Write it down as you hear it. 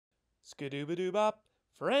Skadooba-doo-bop,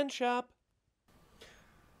 Friend Shop.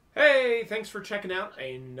 Hey, thanks for checking out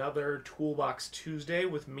another Toolbox Tuesday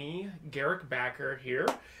with me, Garrick Backer here.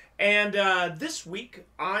 And this week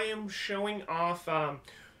I am showing off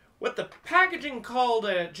what the packaging called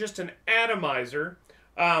just an atomizer,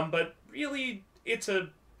 but really it's a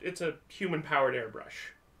human-powered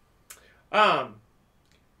airbrush.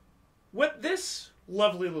 What this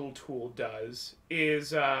lovely little tool does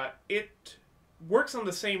is it works on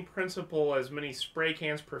the same principle as many spray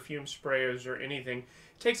cans, perfume sprayers, or anything.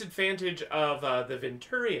 It takes advantage of the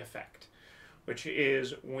Venturi effect, which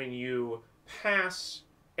is when you pass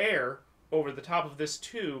air over the top of this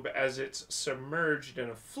tube as it's submerged in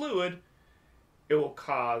a fluid, it will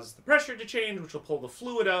cause the pressure to change, which will pull the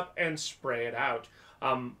fluid up and spray it out.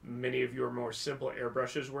 Many of your more simple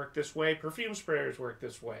airbrushes work this way. Perfume sprayers work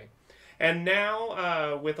this way. And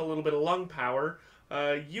now, with a little bit of lung power,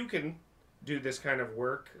 you can do this kind of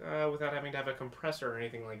work without having to have a compressor or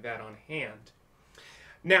anything like that on hand.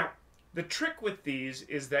 Now, the trick with these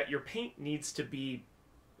is that your paint needs to be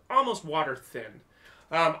almost water thin.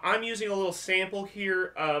 I'm using a little sample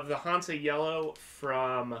here of the Hansa Yellow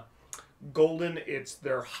from Golden. It's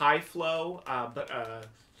their high flow, but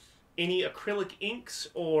any acrylic inks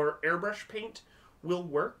or airbrush paint will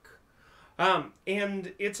work.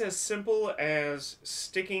 And it's as simple as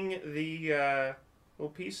sticking the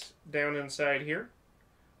little piece down inside here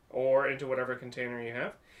or into whatever container you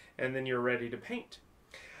have, and then you're ready to paint.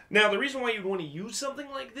 Now, the reason why you'd want to use something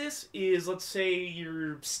like this is, let's say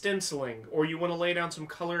you're stenciling or you want to lay down some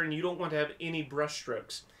color and you don't want to have any brush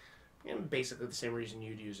strokes. And basically the same reason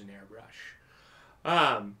you'd use an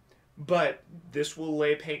airbrush. But this will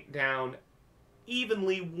lay paint down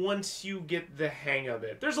evenly once you get the hang of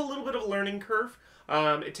it. There's a little bit of a learning curve.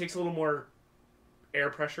 It takes a little more air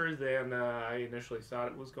pressure than I initially thought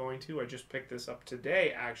it was going to. I just picked this up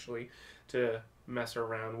today, actually, to mess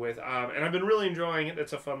around with. And I've been really enjoying it.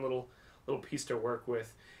 It's a fun little piece to work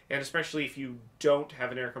with. And especially if you don't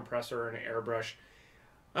have an air compressor or an airbrush.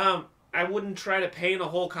 I wouldn't try to paint a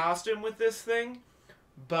whole costume with this thing,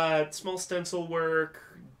 but small stencil work,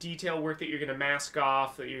 detail work that you're going to mask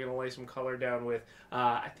off, that you're going to lay some color down with,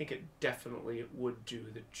 I think it definitely would do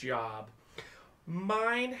the job.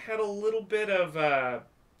 Mine had a little bit of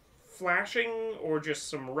flashing or just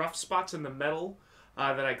some rough spots in the metal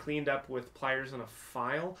that I cleaned up with pliers and a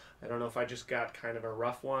file. I don't know if I just got kind of a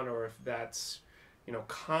rough one or if that's, you know,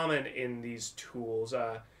 common in these tools.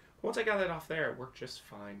 Once I got that off there, it worked just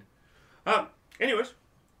fine. Anyways,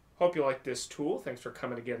 hope you liked this tool. Thanks for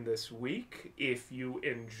coming again this week. If you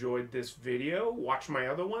enjoyed this video, watch my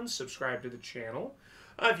other ones, subscribe to the channel.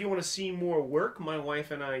 If you want to see more work my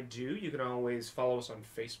wife and I do, you can always follow us on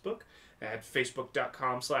Facebook at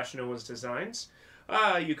facebook.com/noonesdesigns.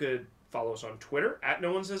 You could follow us on Twitter at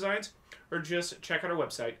noonesdesigns, or just check out our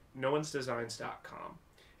website, noonesdesigns.com.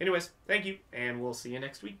 Anyways, thank you, and we'll see you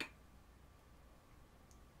next week.